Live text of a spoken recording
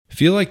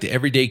Feel like the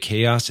everyday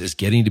chaos is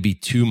getting to be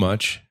too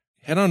much?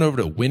 Head on over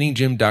to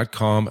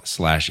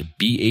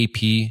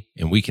winninggym.com/BAP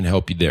and we can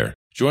help you there.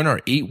 Join our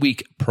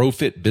 8-week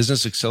ProFit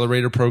Business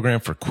Accelerator program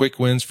for quick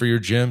wins for your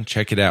gym.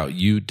 Check it out.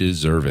 You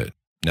deserve it.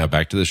 Now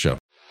back to the show.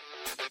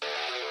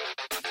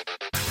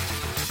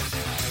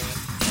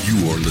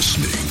 You are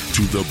listening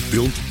to the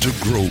Built to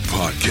Grow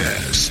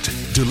podcast,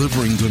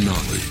 delivering the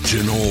knowledge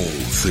in all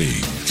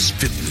things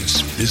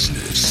fitness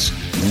business.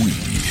 We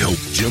help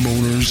gym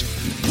owners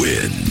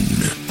win.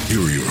 Here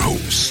are your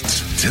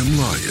hosts, Tim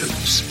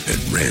Lyons and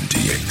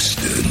Randy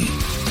Exton.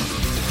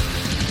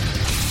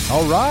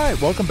 All right,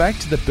 welcome back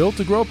to the Built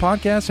to Grow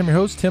podcast. I'm your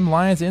host, Tim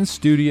Lyons, in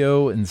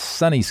studio in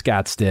sunny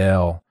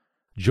Scottsdale,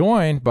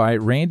 joined by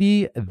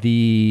Randy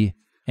the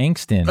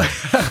Angston.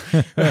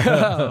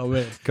 Oh,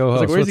 man.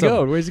 Co-host. Like, where's he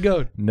going? Where's he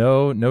going?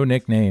 No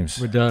nicknames.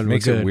 We're done.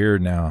 Makes We're it good.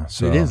 weird now.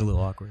 So It is a little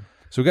awkward.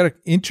 So we got an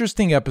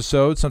interesting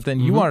episode, something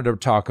you wanted to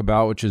talk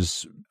about, which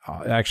is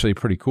actually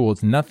pretty cool.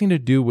 It's nothing to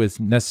do with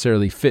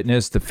necessarily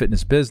fitness, the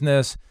fitness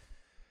business,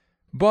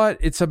 but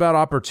it's about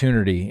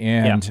opportunity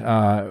and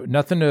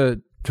nothing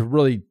to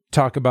really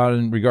talk about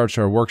in regards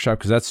to our workshop,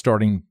 because that's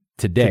starting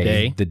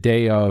today, the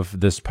day of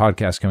this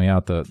podcast coming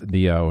out,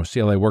 the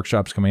CLA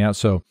workshop's coming out.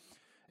 So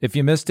if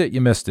you missed it,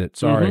 you missed it.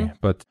 Sorry.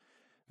 But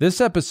this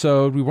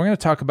episode, we're going to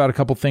talk about a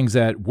couple things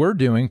that we're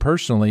doing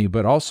personally,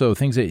 but also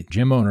things that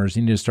gym owners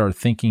need to start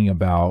thinking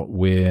about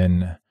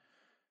when,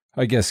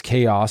 I guess,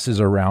 chaos is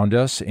around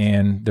us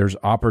and there's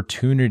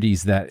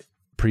opportunities that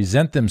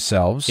present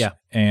themselves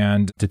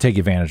and to take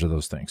advantage of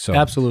those things. So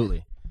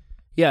Absolutely.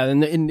 Yeah,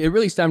 and it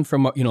really stemmed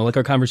from, like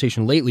our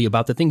conversation lately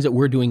about the things that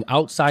we're doing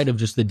outside of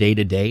just the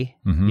day-to-day,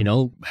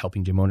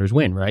 helping gym owners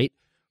win, right?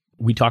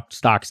 We talk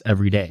stocks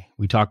every day.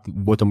 We talk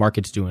what the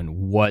market's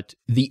doing, what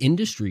the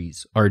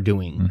industries are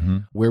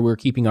doing, where we're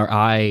keeping our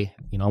eye,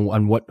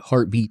 on what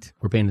heartbeat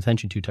we're paying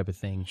attention to type of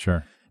thing.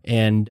 Sure.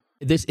 And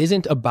this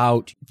isn't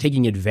about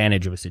taking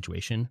advantage of a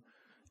situation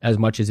as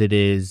much as it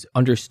is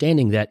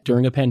understanding that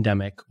during a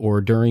pandemic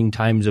or during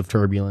times of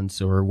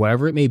turbulence or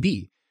whatever it may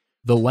be,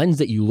 the lens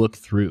that you look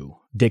through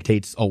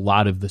dictates a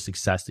lot of the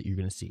success that you're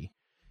going to see.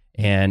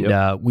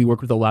 And we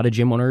work with a lot of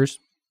gym owners,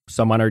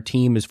 some on our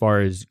team as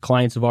far as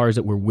clients of ours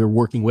that we're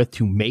working with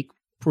to make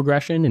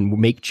progression and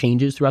make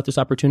changes throughout this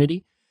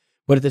opportunity.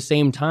 But at the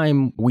same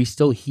time, we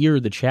still hear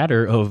the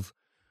chatter of,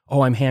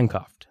 oh, I'm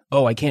handcuffed.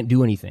 Oh, I can't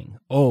do anything.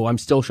 Oh, I'm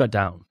still shut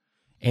down.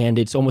 And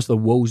it's almost the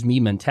woe's me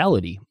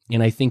mentality.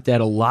 And I think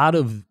that a lot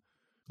of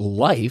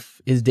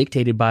life is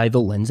dictated by the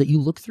lens that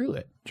you look through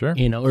it,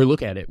 or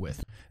look at it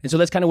with. And so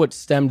that's kind of what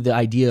stemmed the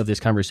idea of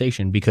this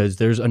conversation, because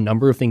there's a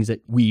number of things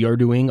that we are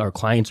doing, our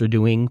clients are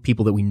doing,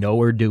 people that we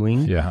know are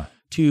doing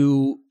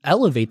to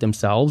elevate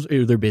themselves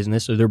or their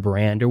business or their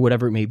brand or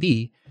whatever it may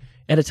be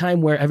at a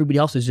time where everybody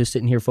else is just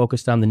sitting here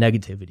focused on the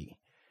negativity.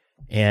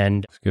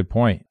 And that's a good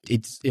point.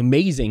 It's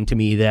amazing to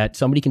me that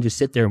somebody can just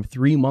sit there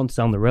 3 months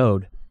down the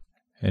road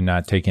and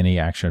not take any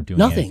action of doing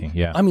nothing. anything.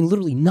 Yeah. I mean,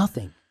 literally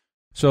nothing.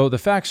 So the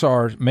facts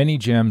are many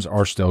gyms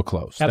are still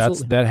closed.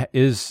 Absolutely. That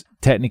is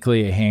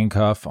technically a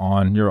handcuff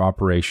on your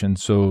operation.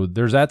 So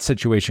there's that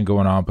situation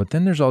going on, but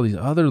then there's all these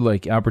other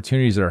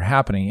opportunities that are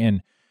happening.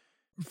 And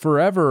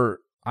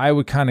forever, I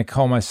would kind of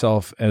call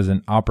myself as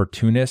an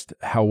opportunist.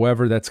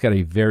 However, that's got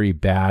a very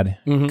bad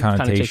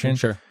connotation.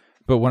 Sure.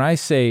 But when I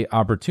say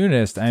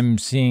opportunist, I'm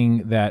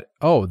seeing that,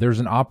 there's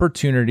an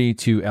opportunity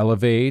to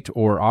elevate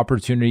or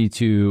opportunity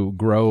to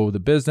grow the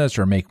business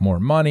or make more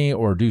money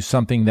or do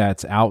something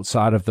that's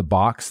outside of the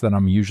box that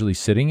I'm usually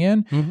sitting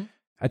in.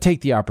 I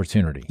take the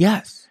opportunity.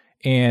 Yes.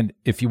 And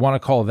if you want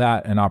to call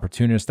that an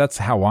opportunist, that's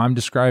how I'm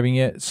describing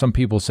it. Some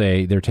people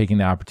say they're taking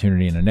the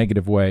opportunity in a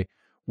negative way.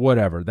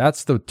 Whatever.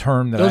 That's the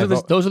term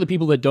that those are the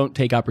people that don't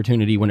take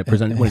opportunity when it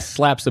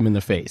slaps them in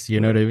the face. You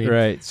know what I mean?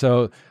 Right.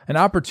 So an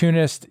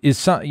opportunist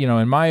is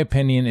in my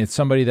opinion, it's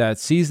somebody that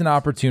sees an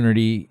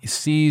opportunity,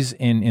 sees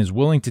and is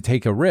willing to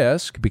take a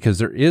risk, because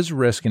there is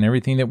risk in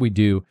everything that we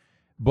do,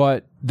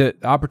 but the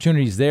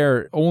opportunity is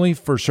there only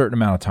for a certain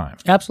amount of time.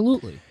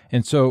 Absolutely.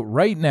 And so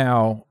right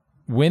now,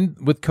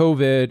 with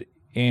COVID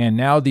and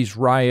now these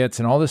riots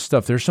and all this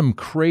stuff, there's some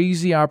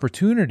crazy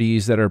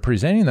opportunities that are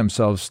presenting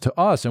themselves to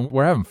us, and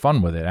we're having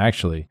fun with it,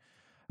 actually.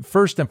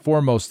 First and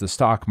foremost, the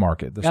stock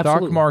market. The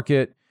stock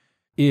market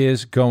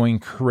is going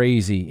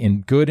crazy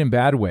in good and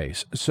bad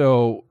ways.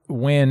 So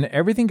when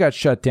everything got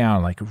shut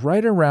down,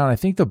 right around, I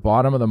think the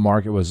bottom of the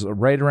market was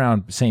right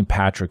around St.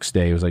 Patrick's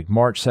Day. It was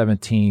March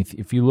 17th.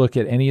 If you look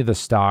at any of the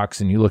stocks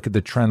and you look at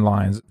the trend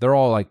lines, they're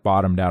all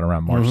bottomed out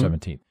around March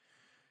 17th.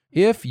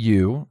 If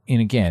you,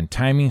 and again,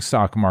 timing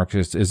stock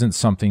markets isn't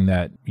something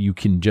that you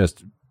can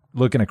just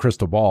look in a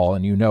crystal ball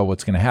and you know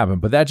what's going to happen,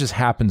 but that just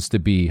happens to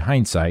be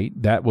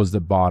hindsight. That was the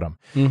bottom.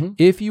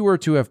 If you were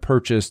to have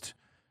purchased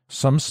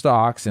some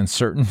stocks in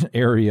certain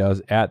areas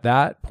at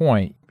that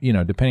point,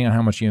 depending on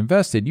how much you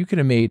invested, you could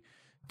have made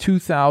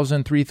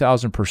 2,000,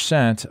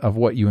 3,000% of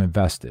what you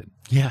invested.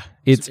 Yeah.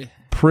 It's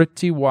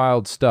pretty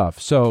wild stuff.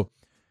 So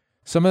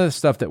some of the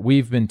stuff that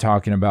we've been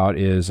talking about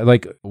is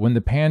like when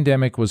the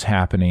pandemic was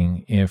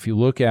happening, if you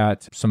look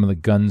at some of the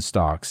gun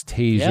stocks,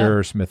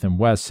 Taser, Smith &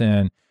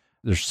 Wesson,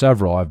 there's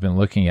several I've been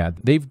looking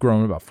at. They've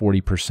grown about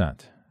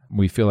 40%.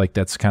 We feel like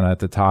that's kind of at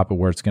the top of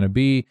where it's going to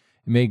be. It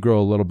may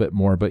grow a little bit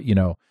more, but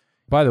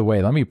by the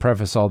way, let me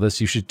preface all this.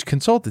 You should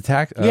consult the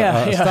Stock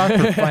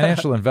for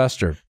Financial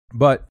Investor.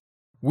 But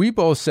we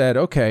both said,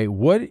 okay,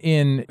 what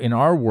in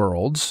our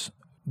worlds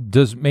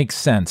does make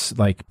sense?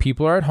 Like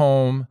people are at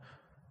home.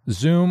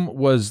 Zoom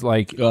was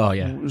like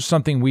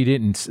something we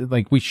didn't,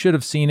 like we should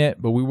have seen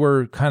it, but we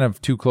were kind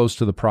of too close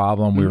to the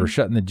problem. We were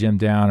shutting the gym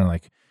down, and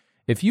like,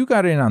 if you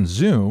got in on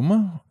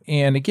Zoom,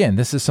 and again,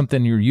 this is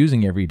something you're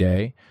using every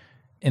day,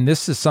 and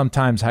this is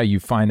sometimes how you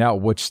find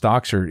out which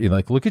stocks are,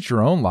 like, look at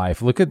your own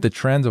life, look at the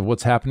trends of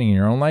what's happening in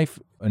your own life.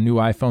 A new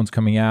iPhone's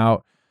coming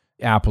out,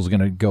 Apple's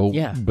going to go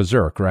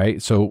berserk,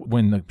 right? So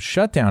when the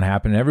shutdown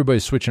happened and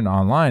everybody's switching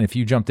online, if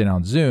you jumped in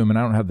on Zoom, and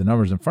I don't have the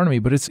numbers in front of me,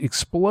 but it's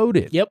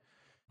exploded. Yep.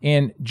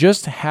 And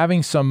just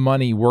having some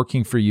money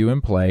working for you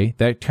in play,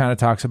 that kind of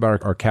talks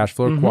about our cash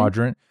flow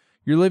quadrant.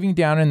 You're living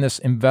down in this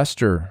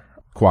investor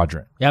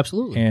quadrant.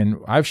 Absolutely. And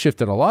I've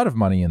shifted a lot of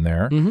money in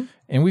there,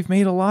 and we've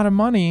made a lot of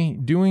money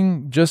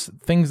doing just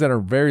things that are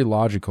very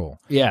logical.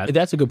 Yeah,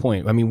 that's a good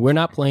point. I mean, we're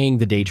not playing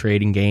the day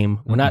trading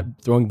game. We're not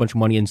throwing a bunch of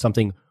money in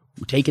something,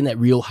 we're taking that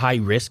real high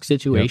risk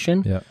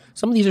situation. Yep.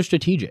 Some of these are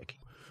strategic.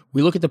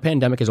 We look at the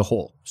pandemic as a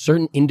whole.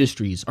 Certain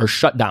industries are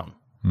shut down.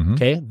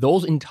 Okay,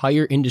 those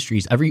entire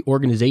industries, every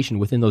organization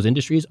within those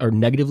industries are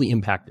negatively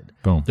impacted.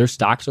 Boom. Their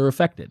stocks are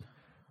affected.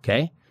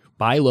 Okay,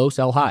 buy low,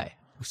 sell high.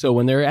 So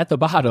when they're at the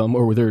bottom,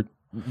 or they're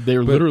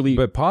literally.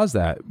 But pause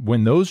that.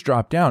 When those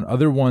drop down,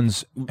 other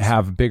ones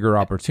have bigger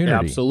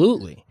opportunity.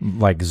 Absolutely.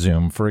 Like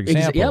Zoom, for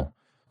example. Yep.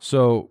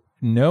 So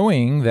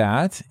knowing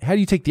that, how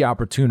do you take the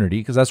opportunity?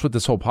 Because that's what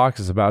this whole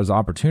podcast is about, is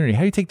opportunity. How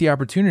do you take the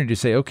opportunity to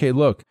say, okay,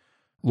 look,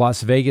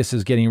 Las Vegas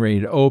is getting ready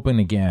to open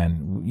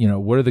again.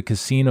 What do the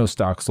casino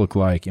stocks look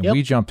like? And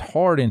we jumped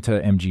hard into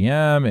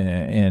MGM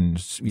and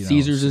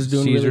Caesars is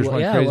doing Caesars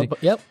really well. went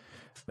crazy. Yep.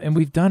 And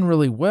we've done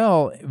really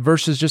well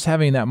versus just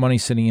having that money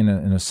sitting in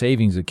a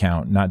savings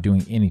account, not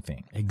doing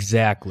anything.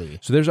 Exactly.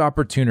 So there's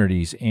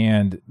opportunities.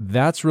 And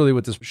that's really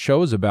what this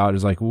show is about,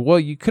 is like,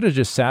 well, you could have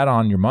just sat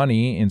on your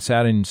money and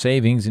sat in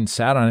savings and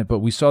sat on it. But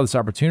we saw this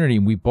opportunity,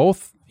 and we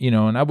both,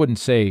 and I wouldn't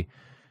say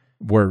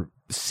we're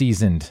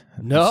seasoned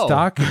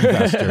stock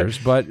investors,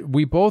 but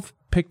we both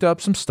picked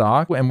up some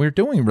stock and we're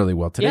doing really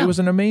well. Today was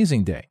an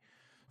amazing day.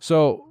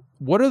 So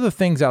what are the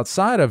things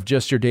outside of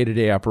just your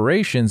day-to-day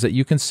operations that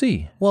you can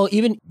see? Well,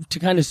 even to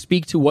kind of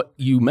speak to what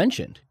you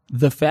mentioned,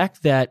 the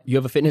fact that you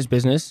have a fitness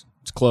business,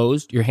 it's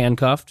closed, you're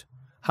handcuffed.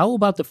 How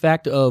about the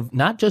fact of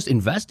not just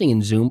investing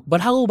in Zoom, but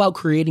how about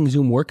creating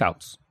Zoom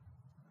workouts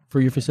for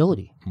your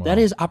facility? Wow. That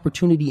is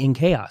opportunity in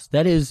chaos.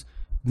 That is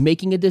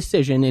making a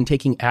decision and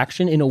taking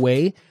action in a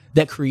way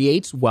that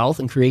creates wealth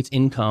and creates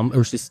income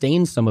or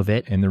sustains some of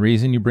it. And the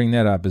reason you bring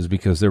that up is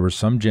because there were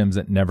some gyms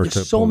that never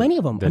took. So many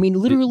of them. I mean,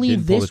 literally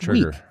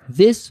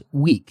this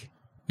week,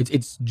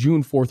 it's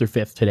June 4th or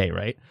 5th today,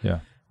 right? Yeah.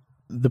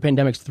 The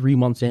pandemic's 3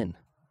 months in.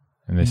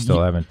 And they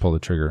still haven't pulled the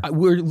trigger.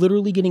 We're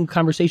literally getting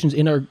conversations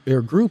in our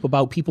group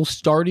about people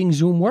starting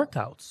Zoom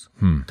workouts.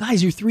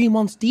 Guys, you're 3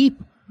 months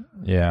deep.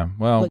 Yeah.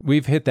 Well,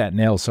 we've hit that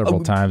nail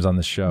several times on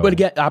the show. But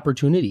again,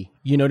 opportunity.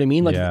 You know what I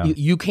mean? Like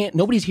you can't,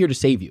 nobody's here to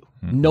save you.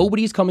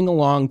 Nobody's coming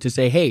along to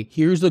say, hey,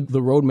 here's the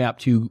roadmap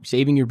to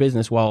saving your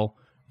business while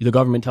the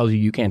government tells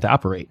you can't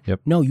operate.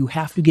 Yep. No, you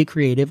have to get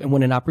creative. And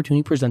when an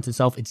opportunity presents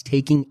itself, it's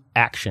taking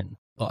action.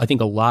 I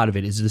think a lot of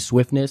it is the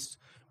swiftness.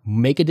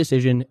 Make a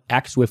decision,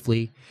 act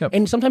swiftly. Yep.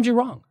 And sometimes you're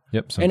wrong.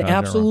 Yep. And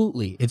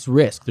absolutely, it's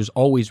risk. There's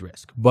always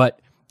risk. But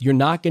you're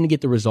not going to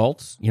get the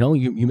results. You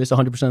miss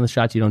 100% of the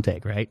shots you don't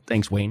take, right?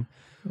 Thanks, Wayne.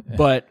 Yeah.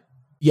 But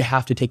you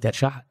have to take that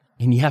shot.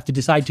 And you have to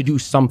decide to do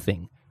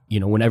something,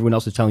 when everyone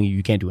else is telling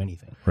you can't do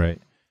anything.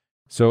 Right.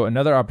 So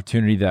another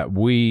opportunity that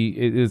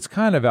it's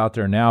kind of out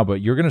there now,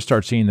 but you're going to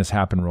start seeing this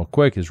happen real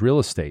quick, is real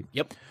estate.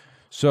 Yep.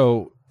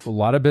 So a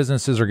lot of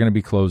businesses are going to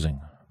be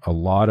closing. A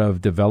lot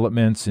of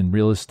developments in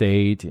real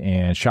estate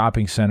and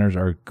shopping centers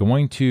are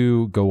going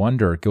to go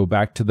under, go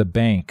back to the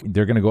bank.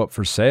 They're going to go up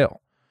for sale.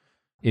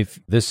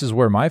 If this is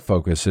where my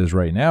focus is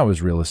right now,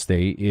 is real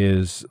estate,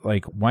 is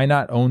like, why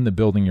not own the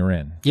building you're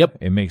in? Yep.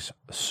 It makes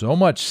so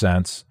much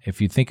sense. If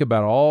you think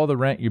about all the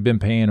rent you've been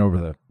paying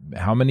over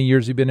how many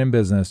years you've been in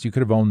business, you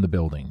could have owned the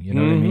building. You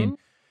know what I mean?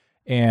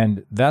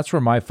 And that's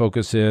where my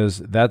focus is.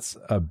 That's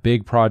a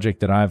big project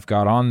that I've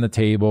got on the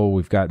table.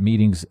 We've got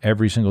meetings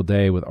every single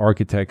day with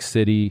Architect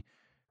City.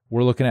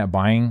 We're looking at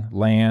buying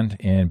land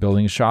and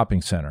building a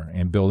shopping center,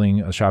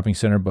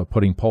 but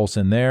putting Pulse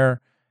in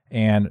there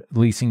and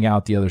leasing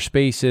out the other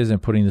spaces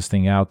and putting this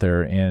thing out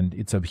there. And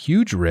it's a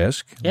huge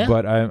risk,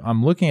 but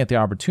I'm looking at the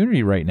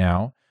opportunity right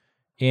now,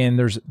 and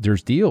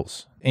there's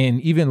deals.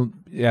 And even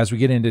as we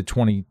get into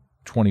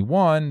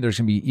 2021, there's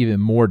going to be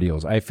even more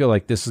deals. I feel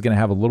like this is going to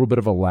have a little bit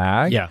of a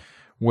lag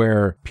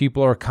where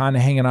people are kind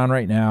of hanging on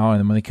right now.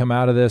 And then when they come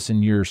out of this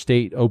and your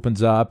state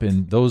opens up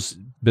and those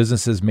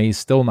businesses may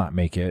still not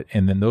make it,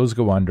 and then those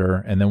go under,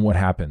 and then what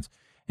happens?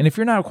 And if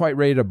you're not quite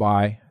ready to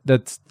buy,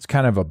 that's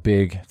kind of a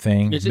big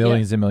thing,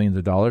 millions and millions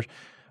of dollars.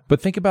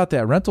 But think about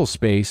that rental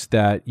space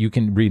that you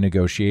can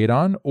renegotiate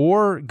on,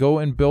 or go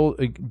and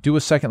do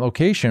a second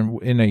location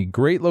in a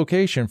great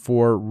location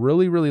for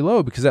really, really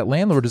low, because that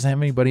landlord doesn't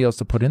have anybody else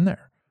to put in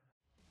there.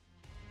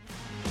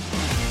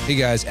 Hey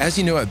guys, as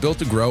you know, at Built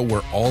to Grow,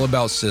 we're all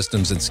about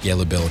systems and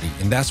scalability.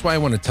 And that's why I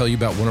want to tell you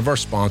about one of our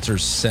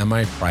sponsors,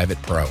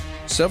 Semi-Private Pro.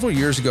 Several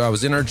years ago, I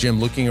was in our gym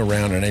looking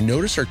around, and I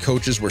noticed our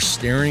coaches were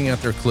staring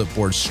at their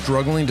clipboards,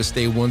 struggling to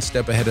stay one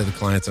step ahead of the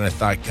clients. And I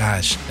thought,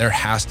 gosh, there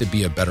has to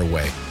be a better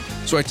way.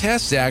 So I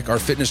tasked Zach, our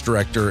fitness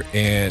director,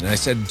 and I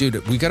said,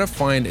 dude, we got to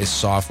find a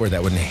software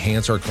that would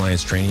enhance our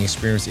clients' training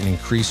experience and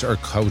increase our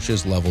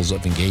coaches' levels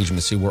of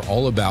engagement. See, we're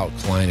all about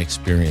client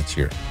experience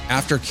here.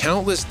 After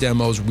countless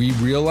demos, we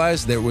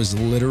realized there was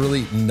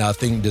literally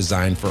nothing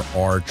designed for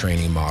our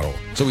training model.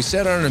 So we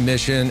set out on a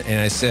mission,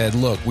 and I said,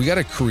 look, we got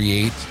to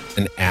create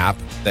an app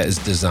that is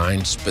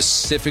designed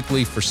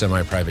specifically for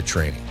semi-private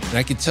training. And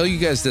I can tell you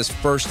guys this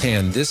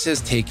firsthand, this is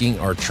taking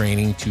our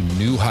training to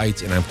new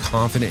heights, and I'm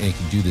confident it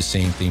can do the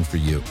same thing for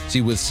you.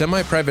 See, with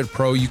Semi-Private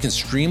Pro, you can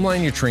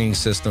streamline your training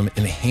system,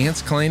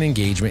 enhance client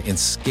engagement, and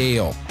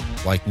scale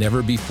like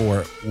never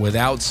before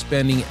without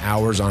spending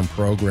hours on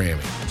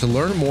programming. To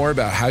learn more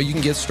about how you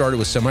can get started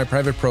with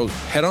Semi-Private Pro,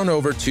 head on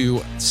over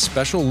to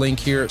special link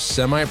here,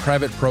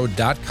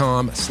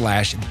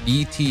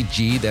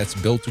 semiprivatepro.com/BTG. That's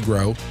Built to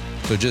Grow.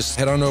 So just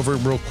head on over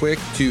real quick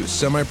to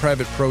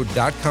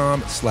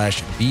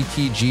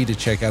semiprivatepro.com/BTG to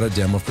check out a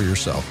demo for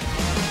yourself.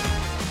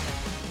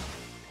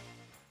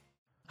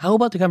 How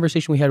about the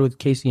conversation we had with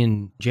Casey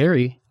and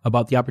Jerry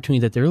about the opportunity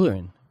that they're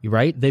in,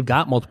 right? They've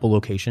got multiple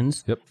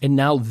locations. Yep. And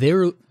now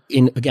they're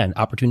in, again,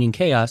 opportunity and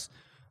chaos.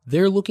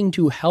 They're looking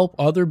to help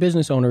other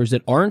business owners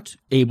that aren't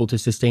able to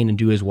sustain and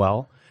do as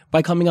well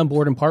by coming on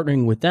board and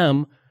partnering with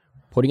them,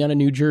 putting on a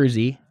new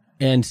jersey,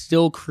 and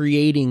still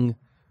creating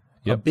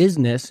a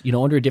business,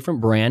 under a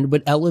different brand,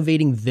 but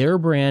elevating their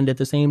brand at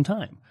the same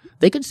time.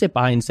 They could sit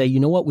by and say, you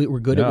know what, we're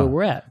good at where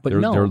we're at. But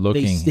they're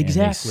looking.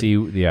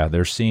 Exactly.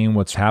 They're seeing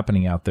what's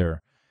happening out there,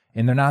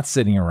 and they're not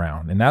sitting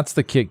around. And that's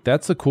the kick.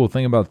 That's the cool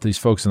thing about these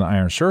folks in the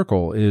Iron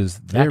Circle is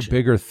they're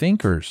bigger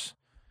thinkers.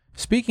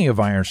 Speaking of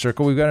Iron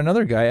Circle, we've got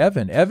another guy,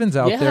 Evan. Evan's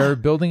out there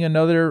building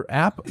another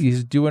app.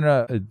 He's doing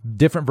a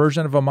different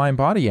version of a Mind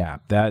Body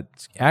app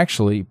that's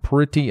actually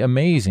pretty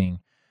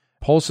amazing.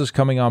 Pulse is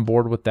coming on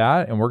board with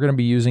that, and we're going to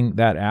be using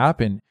that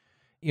app. And,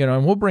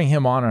 and we'll bring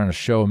him on a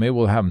show. Maybe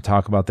we'll have him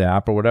talk about the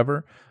app or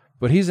whatever.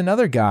 But he's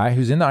another guy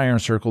who's in the Iron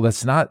Circle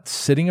that's not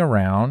sitting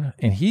around,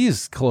 and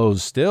he's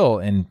closed still,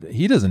 and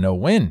he doesn't know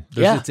when.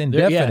 It's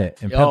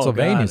indefinite. In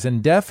Pennsylvania, it's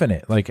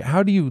indefinite. Like,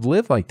 how do you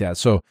live like that?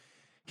 So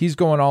he's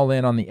going all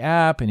in on the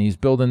app, and he's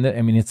building it.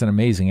 I mean, it's an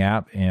amazing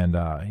app, and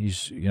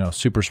he's,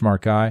 super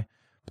smart guy.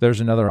 But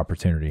there's another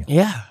opportunity.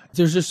 Yeah.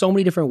 There's just so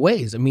many different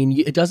ways. I mean,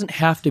 it doesn't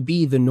have to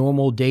be the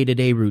normal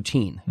day-to-day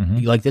routine.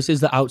 Mm-hmm. Like, this is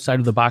the outside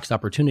of the box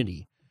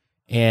opportunity.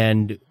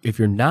 And if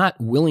you're not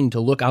willing to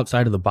look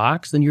outside of the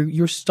box, then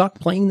you're stuck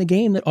playing the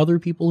game that other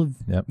people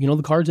have,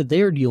 the cards that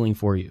they're dealing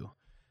for you.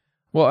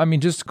 Well, I mean,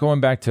 just going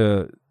back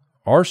to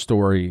our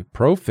story,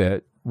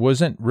 ProFit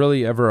wasn't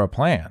really ever a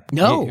plan.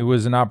 No. It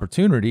was an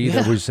opportunity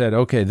that we said,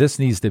 okay, this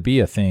needs to be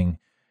a thing.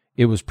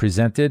 It was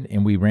presented,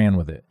 and we ran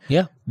with it.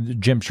 Yeah. The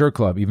Gym Shirt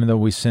Club, even though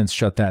we since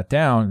shut that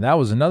down, that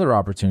was another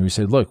opportunity. We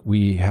said, look,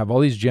 we have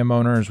all these gym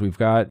owners. We've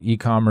got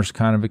e-commerce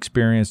kind of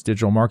experience,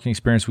 digital marketing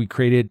experience. We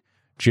created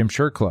Gym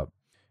Shirt Club,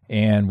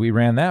 and we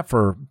ran that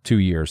for 2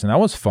 years, and that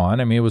was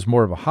fun. I mean, it was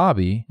more of a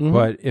hobby,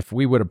 but if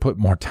we would have put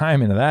more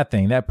time into that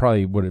thing, that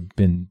probably would have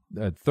been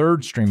a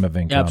third stream of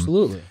income.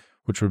 Absolutely.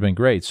 Which would have been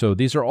great. So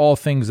these are all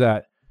things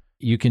that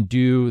you can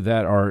do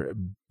that are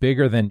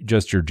bigger than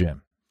just your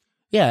gym.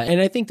 Yeah,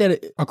 and I think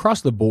that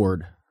across the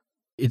board,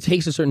 it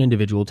takes a certain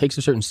individual, it takes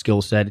a certain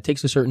skill set, it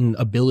takes a certain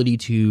ability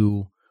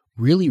to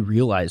really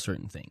realize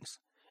certain things.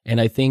 And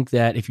I think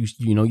that if you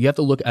have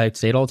to look, I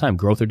say it all the time,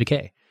 growth or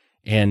decay.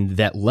 And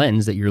that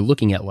lens that you're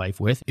looking at life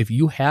with, if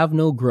you have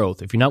no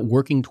growth, if you're not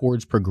working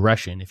towards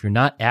progression, if you're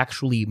not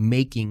actually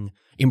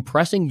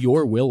impressing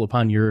your will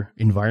upon your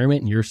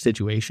environment and your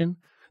situation,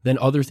 then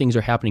other things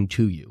are happening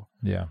to you.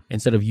 Yeah.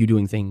 Instead of you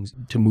doing things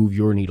to move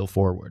your needle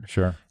forward.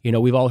 Sure.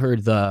 We've all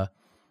heard the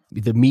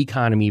me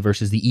economy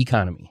versus the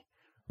economy,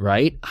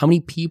 right? How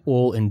many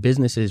people and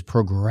businesses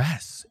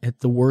progress at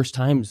the worst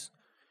times?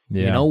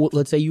 Yeah.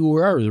 Let's say you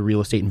were the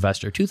real estate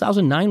investor.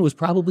 2009 was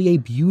probably a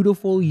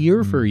beautiful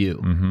year for you.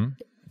 Mm-hmm.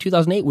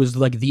 2008 was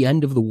like the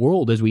end of the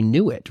world as we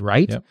knew it,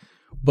 right? Yep.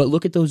 But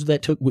look at those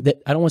that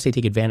I don't want to say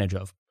take advantage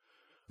of,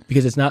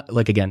 because it's not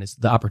like, again, it's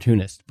the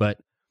opportunist, but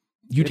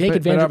you take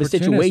advantage of a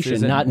situation,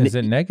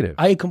 isn't negative.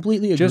 I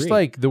completely agree. Just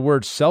like the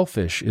word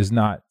selfish is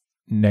not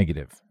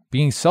negative.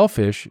 Being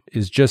selfish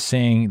is just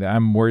saying that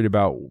I'm worried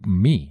about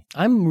me.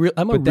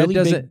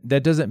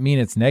 That doesn't mean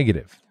it's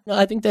negative. No,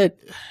 I think that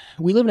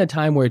we live in a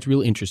time where it's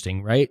really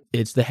interesting, right?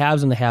 It's the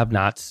haves and the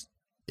have-nots.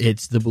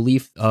 It's the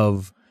belief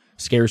of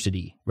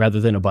scarcity rather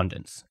than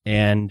abundance.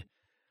 And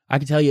I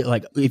can tell you,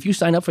 like, if you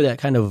sign up for that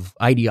kind of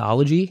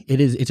ideology,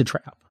 it's a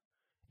trap.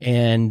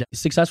 And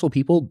successful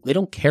people, they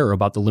don't care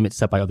about the limits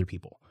set by other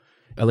people.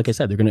 Like I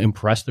said, they're going to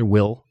impress their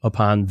will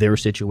upon their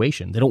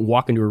situation. They don't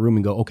walk into a room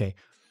and go, okay,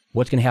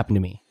 what's going to happen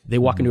to me? They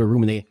walk into a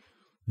room and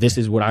this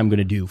is what I'm going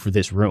to do for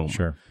this room.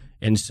 Sure.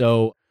 And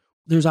so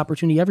there's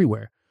opportunity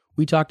everywhere.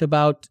 We talked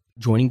about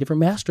joining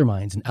different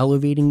masterminds and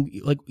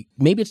elevating, like,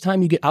 maybe it's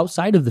time you get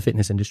outside of the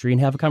fitness industry and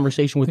have a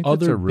conversation with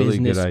other really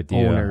business good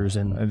idea. owners.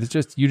 And it's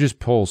just, you just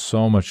pull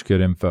so much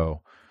good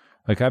info.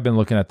 Like, I've been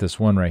looking at this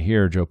one right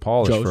here, Joe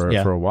Polish,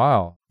 for a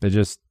while. It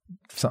just,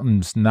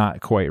 something's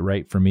not quite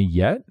right for me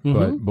yet,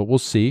 but we'll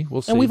see.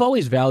 We'll see. And we've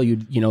always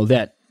valued,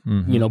 that,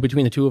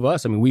 between the two of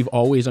us, I mean, we've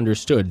always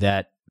understood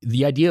that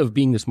the idea of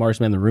being the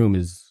smartest man in the room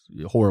is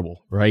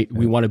horrible, right?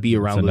 We want to be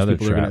around those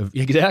people who are going to,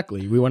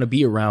 exactly. We want to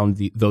be around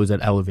those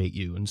that elevate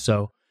you. And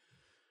so,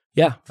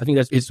 yeah, I think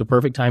it's the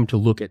perfect time to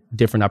look at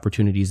different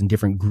opportunities and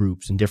different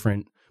groups and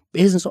different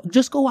business.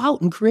 Just go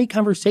out and create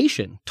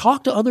conversation.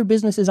 Talk to other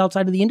businesses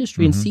outside of the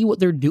industry and see what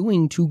they're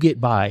doing to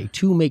get by,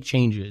 to make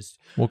changes.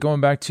 Well,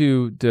 going back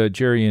to the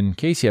Jerry and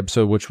Casey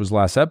episode, which was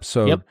last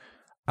episode,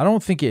 I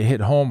don't think it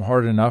hit home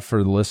hard enough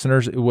for the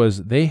listeners. It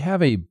was, they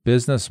have a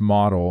business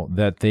model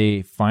that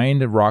they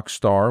find a rock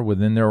star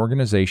within their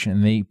organization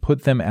and they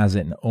put them as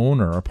an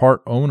owner, a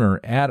part owner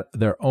at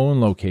their own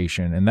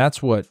location. And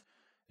that's what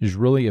is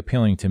really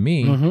appealing to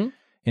me.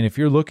 And if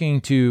you're looking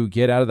to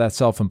get out of that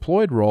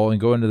self-employed role and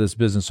go into this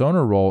business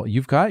owner role,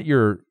 you've got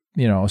your,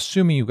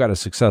 assuming you've got a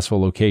successful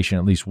location,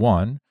 at least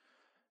one,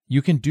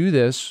 you can do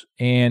this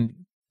and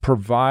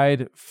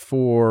provide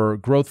for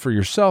growth for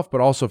yourself,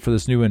 but also for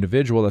this new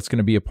individual that's going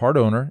to be a part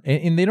owner.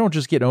 And they don't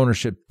just get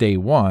ownership day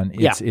one.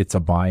 It's a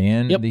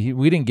buy-in.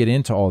 We didn't get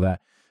into all that.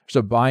 There's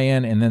a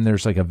buy-in, and then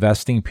there's like a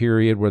vesting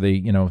period where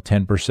they, 10%,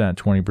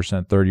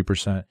 20%,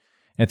 30%.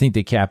 I think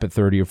they cap at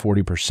 30 or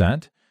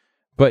 40%.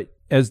 But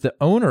as the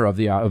owner of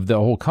the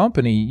whole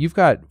company, you've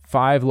got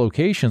 5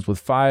 locations with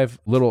 5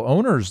 little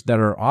owners that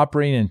are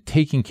operating and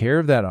taking care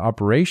of that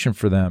operation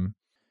for them.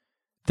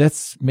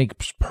 That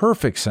makes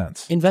perfect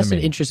sense.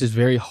 Invested interest is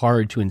very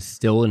hard to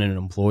instill in an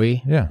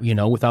employee,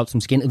 without some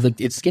skin.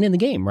 It's skin in the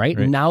game, right?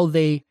 And now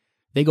they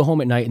go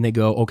home at night and they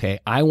go, okay,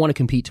 I want to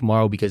compete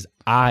tomorrow because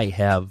I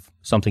have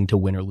something to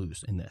win or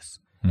lose in this.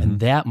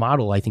 And that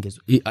model, I think, is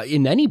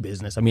in any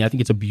business. I mean, I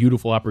think it's a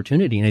beautiful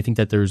opportunity. And I think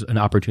that there's an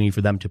opportunity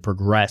for them to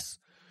progress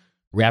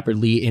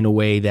rapidly in a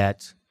way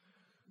that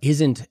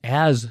isn't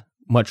as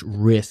much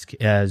risk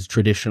as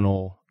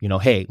traditional,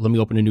 hey, let me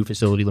open a new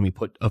facility. Let me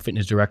put a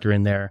fitness director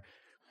in there.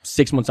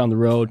 6 months on the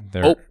road.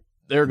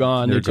 They're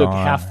gone. They took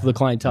half the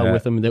clientele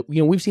with them. That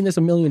we've seen this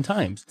a million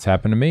times. It's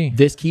happened to me.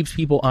 This keeps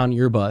people on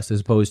your bus as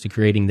opposed to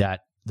creating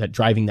that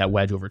driving that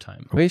wedge over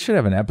time. We should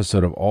have an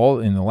episode of all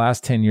in the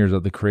last 10 years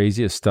of the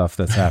craziest stuff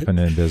that's happened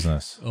in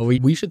business. Oh,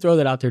 we should throw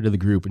that out there to the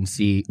group and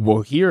see.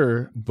 Well,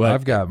 but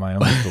I've got my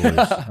own stories.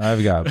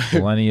 I've got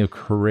plenty of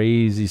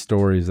crazy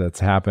stories that's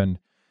happened.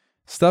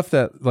 Stuff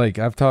that, like,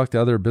 I've talked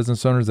to other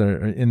business owners that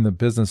are in the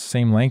business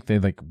same length. They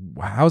like,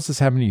 how's this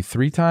happened to you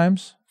 3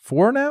 times?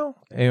 4 now?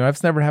 And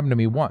that's never happened to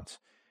me once.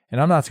 And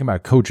I'm not talking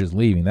about coaches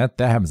leaving. That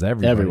happens to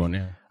everybody. Everyone,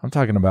 yeah. I'm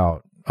talking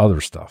about other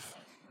stuff.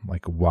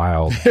 Like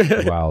wild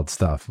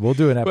stuff. We'll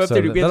do an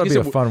episode. That'll be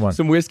a fun one.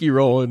 Some whiskey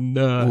roll and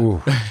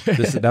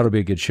that'll be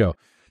a good show.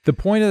 The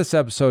point of this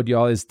episode,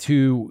 y'all, is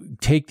to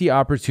take the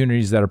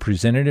opportunities that are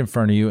presented in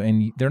front of you,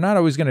 and they're not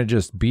always going to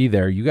just be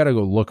there. You got to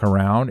go look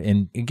around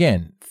and,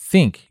 again,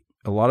 think.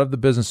 A lot of the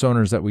business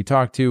owners that we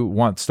talk to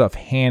want stuff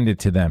handed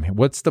to them.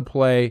 What's the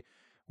play?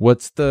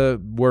 What's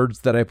the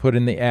words that I put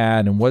in the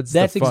ad? And what's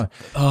the fun?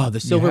 The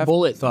silver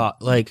bullet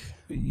thought. Like,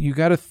 you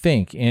got to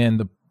think,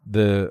 and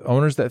the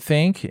owners that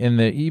think,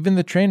 and even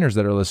the trainers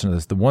that are listening to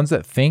this, the ones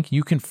that think,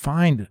 you can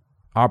find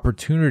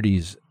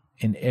opportunities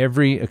in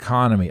every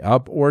economy,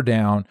 up or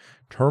down,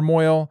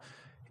 turmoil.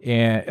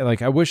 And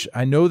like,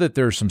 I know that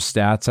there's some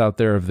stats out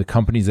there of the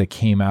companies that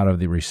came out of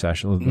the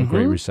recession, the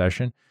Great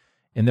Recession,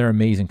 and they're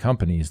amazing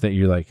companies that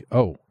you're like,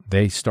 oh,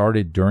 they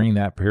started during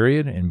that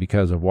period, and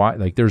because of why,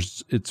 like,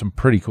 it's some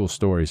pretty cool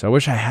stories. I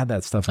wish I had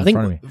that stuff in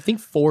front of me. I think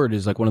Ford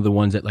is like one of the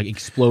ones that like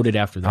exploded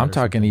after that. I'm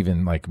talking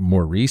even like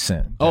more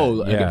recent.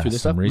 Oh, yeah,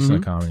 some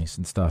recent economies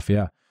and stuff.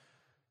 Yeah.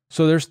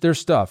 So there's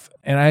stuff,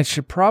 and I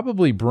should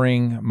probably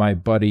bring my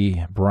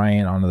buddy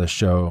Brian onto the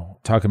show.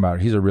 Talking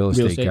about, he's a real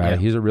estate guy. Yeah.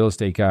 He's a real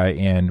estate guy,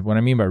 and what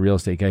I mean by real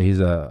estate guy, he's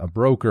a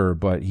broker,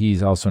 but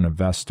he's also an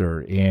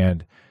investor,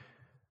 and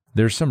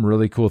there's some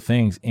really cool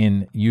things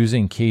in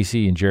using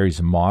Casey and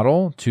Jerry's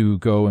model to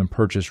go and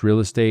purchase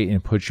real estate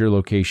and put your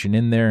location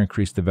in there,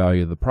 increase the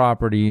value of the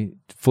property,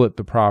 flip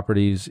the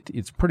properties.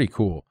 It's pretty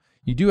cool.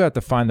 You do have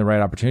to find the right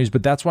opportunities,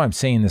 but that's why I'm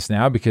saying this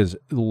now, because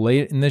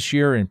late in this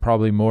year and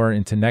probably more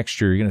into next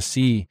year, you're going to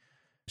see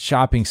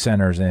shopping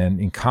centers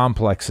and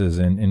complexes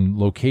and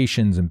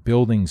locations and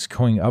buildings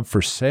going up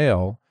for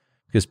sale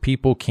because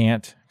people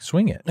can't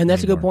swing it. And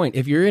that's anymore. A good point.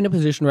 If you're in a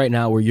position right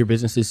now where your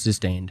business is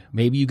sustained,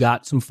 maybe you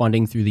got some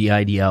funding through the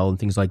IDL and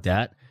things like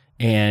that,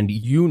 and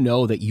you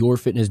know that your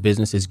fitness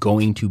business is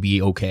going to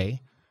be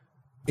okay,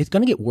 it's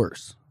going to get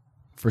worse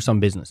for some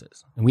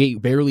businesses, and we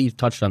barely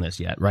touched on this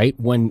yet, right?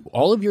 When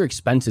all of your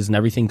expenses and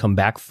everything come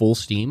back full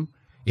steam,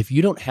 if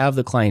you don't have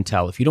the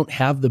clientele, if you don't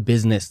have the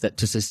business that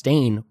to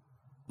sustain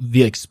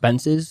the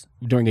expenses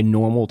during a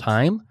normal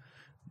time,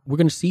 we're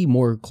going to see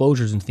more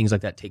closures and things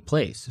like that take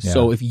place. Yeah.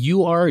 So if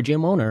you are a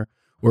gym owner,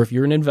 or if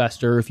you're an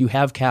investor, if you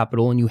have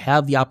capital and you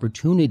have the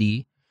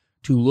opportunity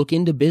to look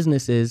into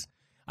businesses,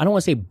 I don't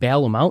want to say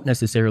bail them out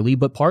necessarily,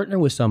 but partner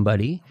with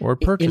somebody. Or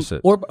purchase it.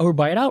 Or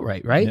buy it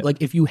outright, right? Yeah.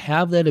 Like if you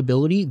have that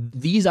ability,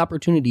 these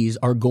opportunities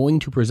are going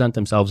to present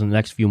themselves in the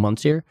next few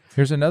months here.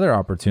 Here's another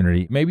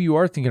opportunity. Maybe you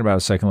are thinking about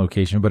a second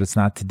location, but it's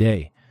not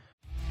today.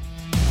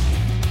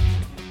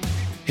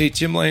 Hey,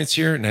 Tim Lance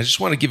here, and I just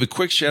want to give a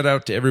quick shout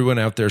out to everyone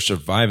out there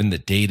surviving the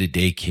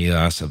day-to-day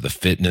chaos of the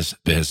fitness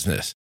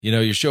business. You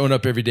know, you're showing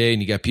up every day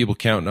and you got people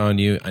counting on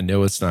you. I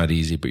know it's not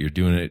easy, but you're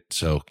doing it,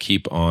 so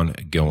keep on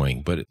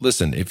going. But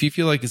listen, if you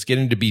feel like it's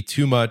getting to be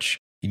too much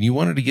and you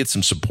wanted to get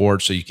some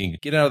support so you can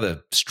get out of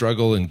the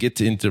struggle and get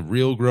into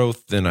real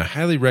growth, then I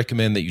highly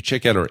recommend that you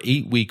check out our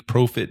 8-week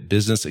ProFit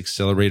Business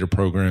Accelerator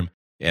program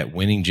at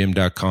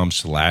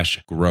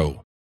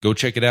winninggym.com/grow. Go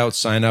check it out,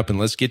 sign up, and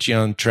let's get you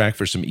on track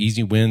for some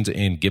easy wins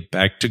and get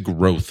back to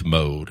growth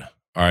mode.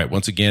 All right,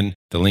 once again,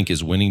 the link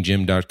is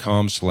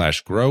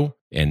winninggym.com/grow.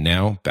 And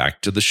now back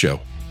to the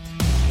show.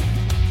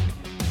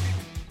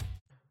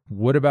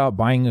 What about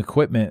buying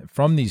equipment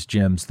from these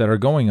gyms that are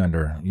going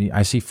under?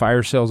 I see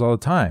fire sales all the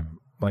time.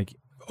 Like,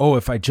 oh,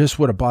 if I just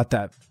would have bought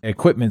that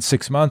equipment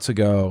 6 months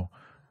ago,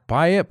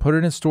 buy it, put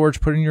it in storage,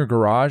 put it in your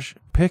garage,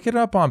 pick it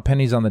up on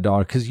pennies on the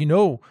dollar because you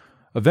know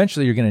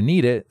eventually you're going to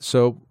need it.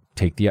 So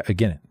take the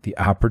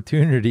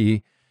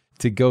opportunity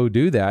to go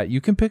do that.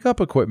 You can pick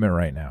up equipment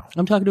right now.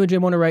 I'm talking to a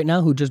gym owner right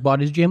now who just bought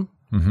his gym,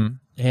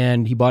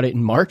 and he bought it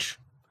in March.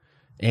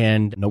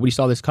 And nobody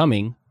saw this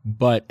coming,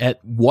 but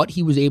at what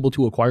he was able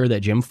to acquire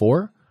that gym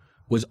for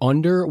was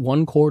under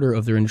 1/4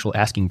 of their initial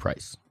asking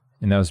price.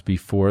 And that was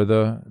before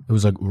the... It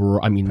was like,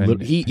 I mean,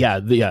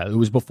 it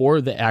was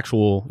before the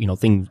actual,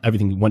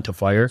 everything went to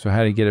fire. So how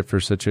did he get it for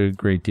such a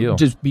great deal?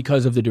 Just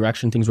because of the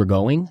direction things were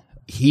going,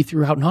 he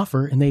threw out an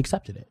offer and they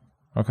accepted it.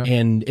 Okay.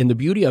 And the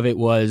beauty of it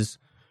was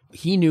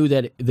he knew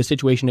that the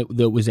situation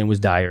that it was in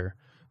was dire.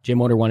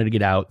 Gym owner wanted to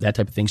get out, that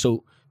type of thing.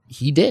 So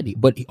he did,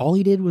 but all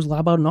he did was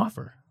lob out an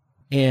offer.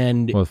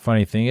 And well, the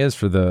funny thing is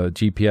for the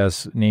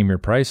GPS name your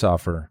price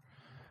offer,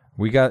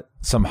 we got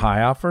some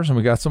high offers and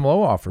we got some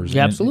low offers.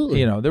 Yeah,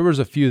 absolutely. And, there was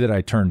a few that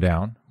I turned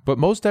down, but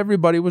most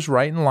everybody was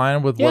right in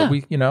line with what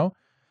we,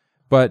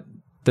 but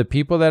the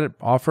people that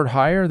offered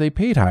higher, they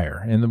paid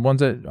higher. And the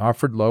ones that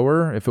offered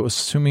lower, if it was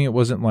assuming it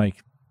wasn't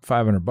like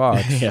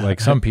 $500,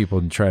 like some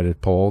people try to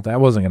pull, that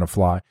wasn't going to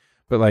fly.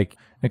 But like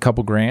a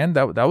couple grand,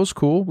 that was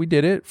cool. We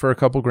did it for a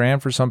couple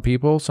grand for some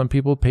people. Some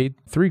people paid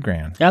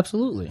 $3,000.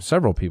 Absolutely.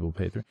 Several people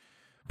paid $3,000.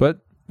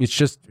 But it's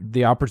just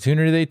the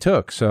opportunity they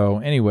took. So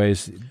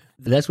anyways.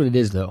 That's what it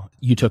is, though.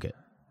 You took it.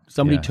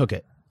 Somebody took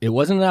it. It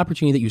wasn't an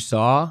opportunity that you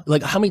saw.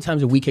 Like, how many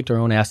times have we kicked our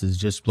own asses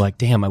just like,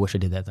 damn, I wish I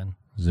did that then?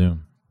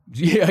 Zoom.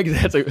 Yeah,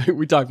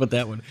 we talked about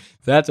that one.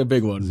 That's a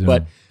big one. Zoom.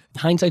 But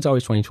hindsight's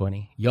always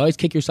 20/20. You always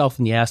kick yourself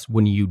in the ass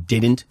when you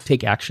didn't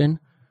take action.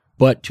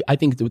 But I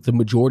think the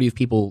majority of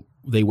people,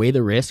 they weigh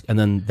the risk, and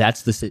then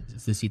that's the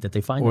seat that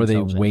they find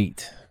themselves in. Or they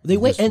wait. They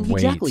wait. And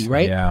exactly,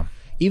 right? Yeah.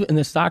 Even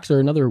the stocks are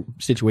another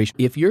situation.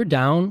 If you're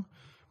down,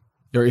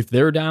 or if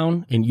they're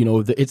down, and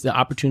it's the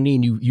opportunity,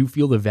 and you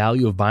feel the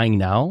value of buying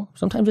now,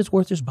 sometimes it's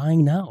worth just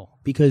buying now,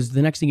 because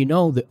the next thing you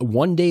know,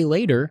 one day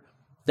later,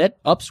 that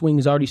upswing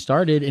has already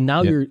started, and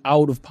now you're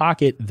out of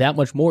pocket that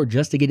much more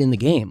just to get in the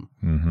game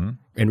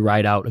and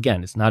ride out.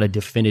 Again, it's not a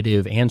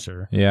definitive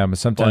answer. Yeah, but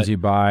sometimes you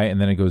buy, and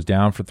then it goes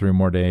down for 3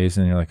 more days,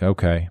 and you're like,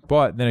 okay,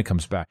 but then it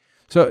comes back.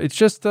 So it's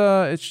just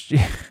it's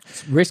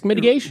risk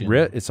mitigation.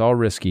 It's all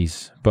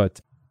riskies, but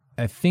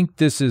I think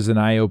this is an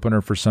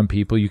eye-opener for some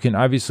people. You can,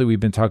 obviously, we've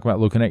been talking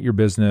about looking at your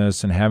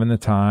business and having the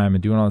time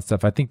and doing all that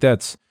stuff. I think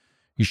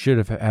you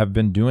should have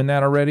been doing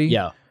that already.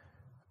 Yeah.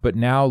 But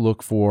now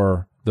look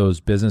for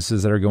those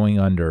businesses that are going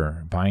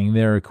under, buying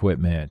their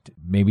equipment,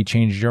 maybe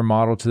change your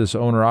model to this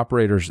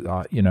owner-operators,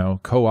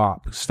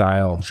 co-op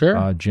style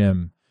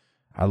gym.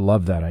 I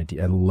love that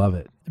idea. I love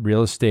it.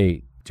 Real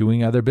estate,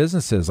 doing other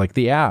businesses like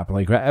the app,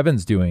 like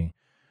Evan's doing.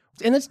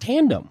 And it's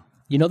tandem.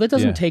 That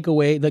doesn't take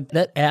away,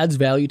 that adds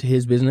value to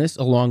his business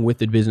along with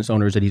the business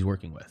owners that he's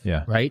working with.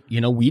 Yeah. Right?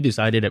 We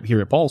decided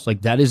here at Pulse,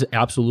 that is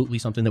absolutely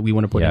something that we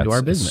want to put into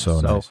our business.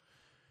 So nice.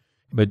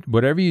 But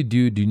whatever you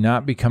do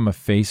not become a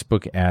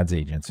Facebook ads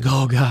agency.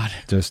 Oh, God.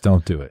 Just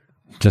don't do it.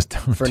 Just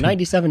don't. For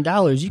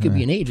 $97, you could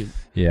be an agent.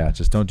 Yeah,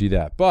 just don't do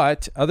that.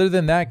 But other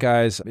than that,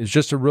 guys, it's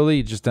just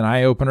an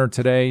eye-opener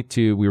today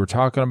we were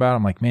talking about.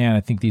 I'm like, man,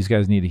 I think these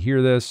guys need to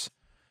hear this.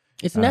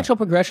 It's a natural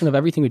progression of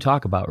everything we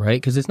talk about,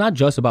 right? Because it's not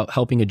just about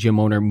helping a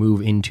gym owner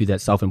move into that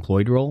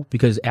self-employed role,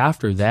 because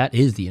after that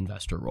is the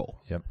investor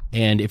role. Yep.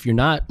 And if you're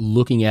not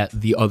looking at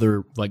the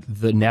other,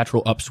 the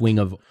natural upswing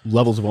of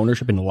levels of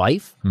ownership in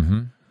life,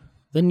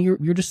 then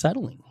you're just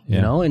settling,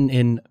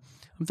 And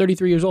I'm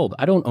 33 years old.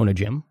 I don't own a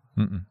gym.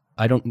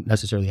 I don't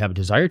necessarily have a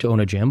desire to own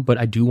a gym, but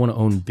I do want to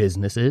own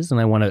businesses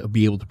and I want to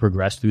be able to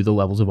progress through the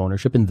levels of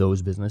ownership in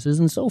those businesses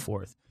and so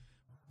forth.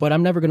 But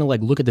I'm never going to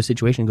like look at the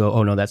situation and go,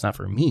 oh no, that's not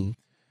for me.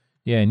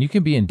 Yeah, and you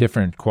can be in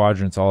different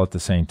quadrants all at the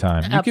same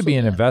time. You could be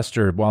an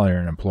investor while you're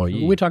an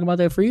employee. We're talking about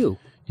that for you.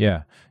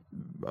 Yeah.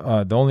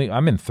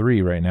 I'm in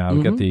 3 right now.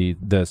 We've got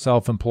the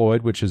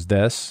self-employed, which is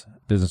this,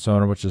 business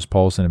owner, which is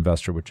Pulse, and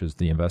investor, which is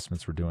the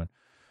investments we're doing.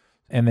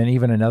 And then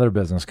even another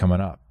business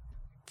coming up.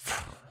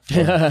 Fun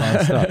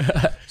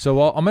stuff.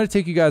 So I'm going to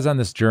take you guys on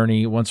this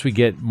journey. Once we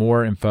get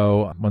more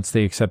info, once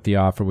they accept the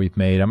offer we've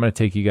made, I'm going to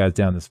take you guys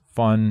down this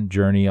fun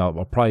journey.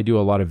 I'll probably do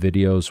a lot of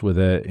videos with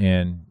it.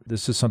 And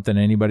this is something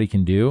anybody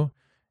can do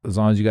as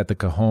long as you got the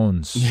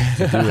cajones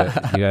to do it.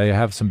 You got to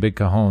have some big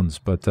cajones.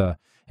 But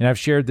and I've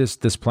shared this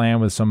plan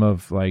with some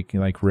of like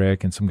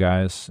Rick and some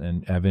guys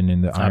and Evan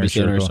in the Iron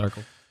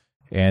Circle.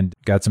 And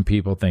got some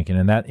people thinking,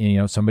 and that,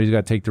 somebody's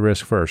got to take the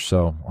risk first.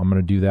 So I'm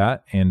going to do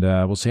that, and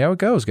we'll see how it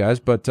goes,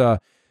 guys. But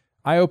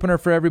eye opener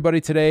for everybody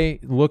today.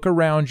 Look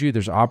around you.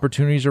 There's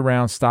opportunities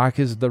around. Stock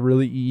is the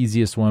really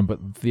easiest one,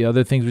 but the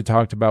other things we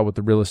talked about with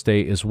the real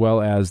estate, as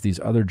well as these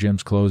other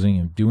gyms closing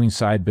and doing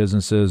side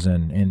businesses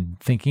and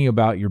thinking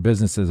about your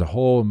business as a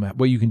whole,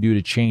 what you can do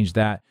to change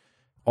that,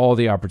 all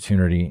the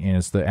opportunity. And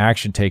it's the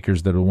action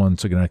takers that are the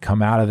ones who are going to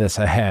come out of this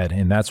ahead.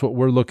 And that's what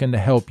we're looking to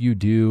help you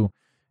do,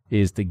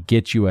 is to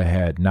get you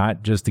ahead,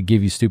 not just to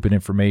give you stupid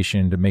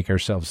information to make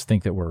ourselves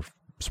think that we're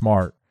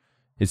smart.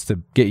 It's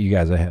to get you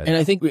guys ahead. And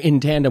I think in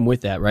tandem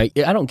with that, right?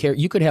 I don't care.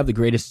 You could have the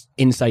greatest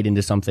insight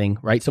into something,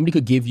 right? Somebody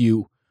could give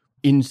you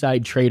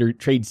inside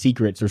trade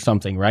secrets or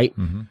something, right?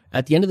 Mm-hmm.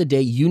 At the end of the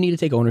day, you need to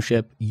take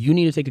ownership. You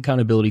need to take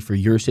accountability for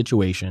your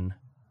situation,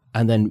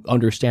 and then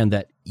understand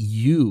that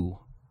you,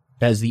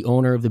 as the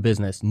owner of the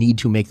business, need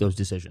to make those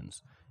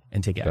decisions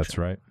and take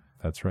action.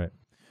 That's right.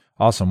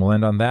 Awesome. We'll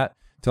end on that.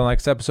 Till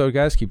next episode,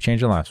 guys, keep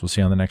changing lives. We'll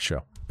see you on the next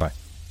show. Bye.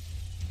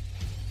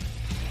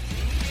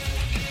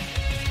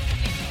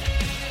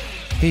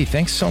 Hey,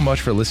 thanks so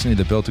much for listening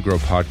to the Built to Grow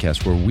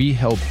podcast, where we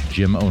help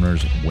gym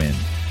owners win.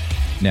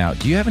 Now,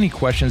 do you have any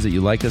questions that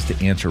you'd like us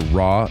to answer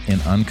raw and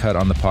uncut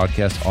on the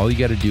podcast? All you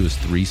got to do is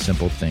 3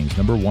 simple things.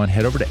 Number 1,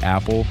 head over to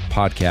Apple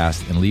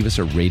Podcast and leave us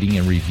a rating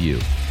and review.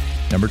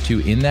 Number 2,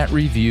 in that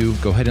review,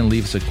 go ahead and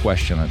leave us a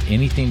question on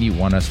anything you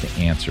want us to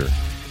answer.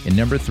 And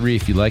number 3,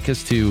 if you'd like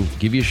us to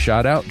give you a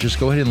shout out, just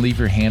go ahead and leave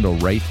your handle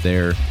right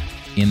there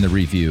in the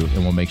review, and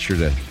we'll make sure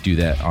to do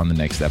that on the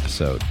next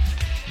episode.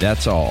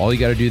 That's all. All you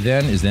got to do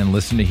then is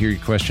listen to hear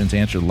your questions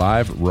answered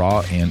live,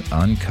 raw, and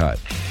uncut.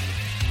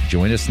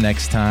 Join us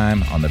next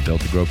time on the Built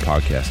to Grow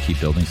podcast.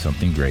 Keep building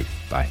something great.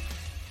 Bye.